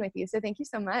chatting with you. So thank you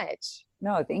so much.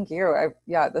 No, thank you.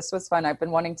 This was fun. I've been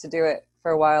wanting to do it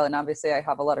for a while. And obviously I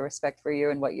have a lot of respect for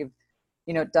you and what you've,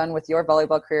 done with your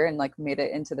volleyball career and like made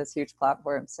it into this huge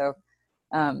platform. So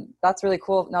that's really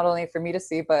cool. Not only for me to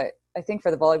see, but I think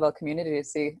for the volleyball community to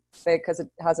see, because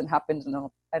it hasn't happened. And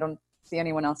I don't see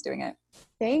anyone else doing it.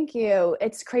 Thank you.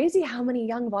 It's crazy how many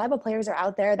young volleyball players are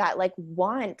out there that like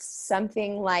want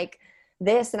something like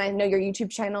this. And I know your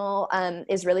YouTube channel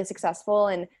is really successful.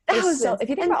 And if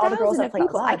you think about all the girls that play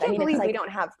club, I can't believe we don't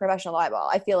have professional volleyball.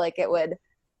 I feel like it would.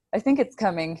 I think it's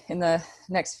coming in the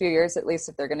next few years, at least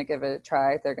if they're going to give it a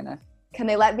try, Can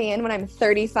they let me in when I'm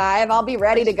 35? I'll be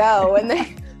ready to go. And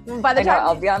by the time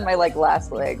I'll be on my like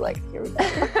last leg, like here we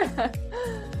go.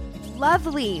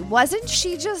 Lovely. Wasn't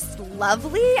she just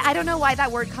lovely? I don't know why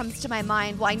that word comes to my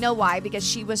mind. Well, I know why, because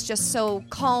she was just so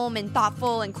calm and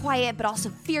thoughtful and quiet, but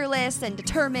also fearless and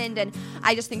determined. And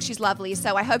I just think she's lovely.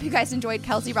 So I hope you guys enjoyed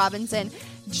Kelsey Robinson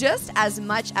just as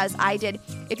much as I did.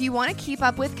 If you want to keep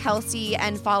up with Kelsey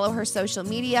and follow her social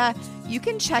media, you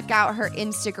can check out her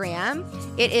Instagram.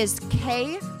 It is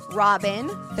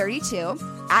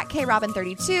krobin32. at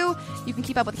krobin32. You can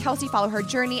keep up with Kelsey, follow her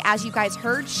journey. As you guys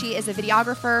heard, she is a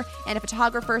videographer and a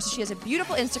photographer, so she has a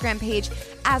beautiful Instagram page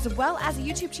as well as a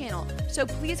YouTube channel. So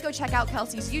please go check out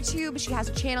Kelsey's YouTube. She has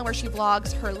a channel where she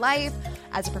vlogs her life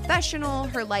as a professional,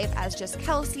 her life as just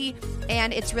Kelsey,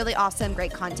 and it's really awesome,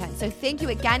 great content. So thank you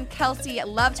again, Kelsey.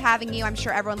 Loved having you. I'm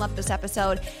sure everyone loved this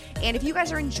episode. And if you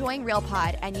guys are enjoying Real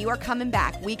Pod and you are coming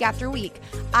back week after week,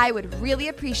 I would really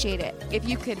appreciate it if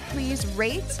you could please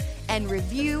rate and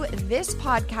review this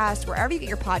podcast wherever you get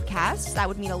your podcasts. That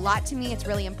would mean a lot to me. It's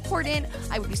really important.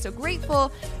 I would be so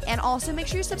grateful. And also make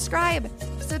sure you subscribe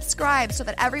so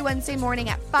that every Wednesday morning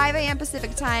at 5 a.m.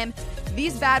 Pacific time,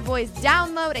 these bad boys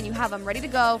download and you have them ready to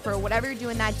go for whatever you're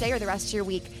doing that day or the rest of your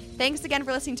week. Thanks again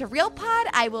for listening to Real Pod.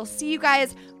 I will see you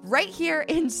guys right here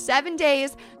in 7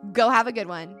 days. Go have a good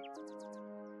one.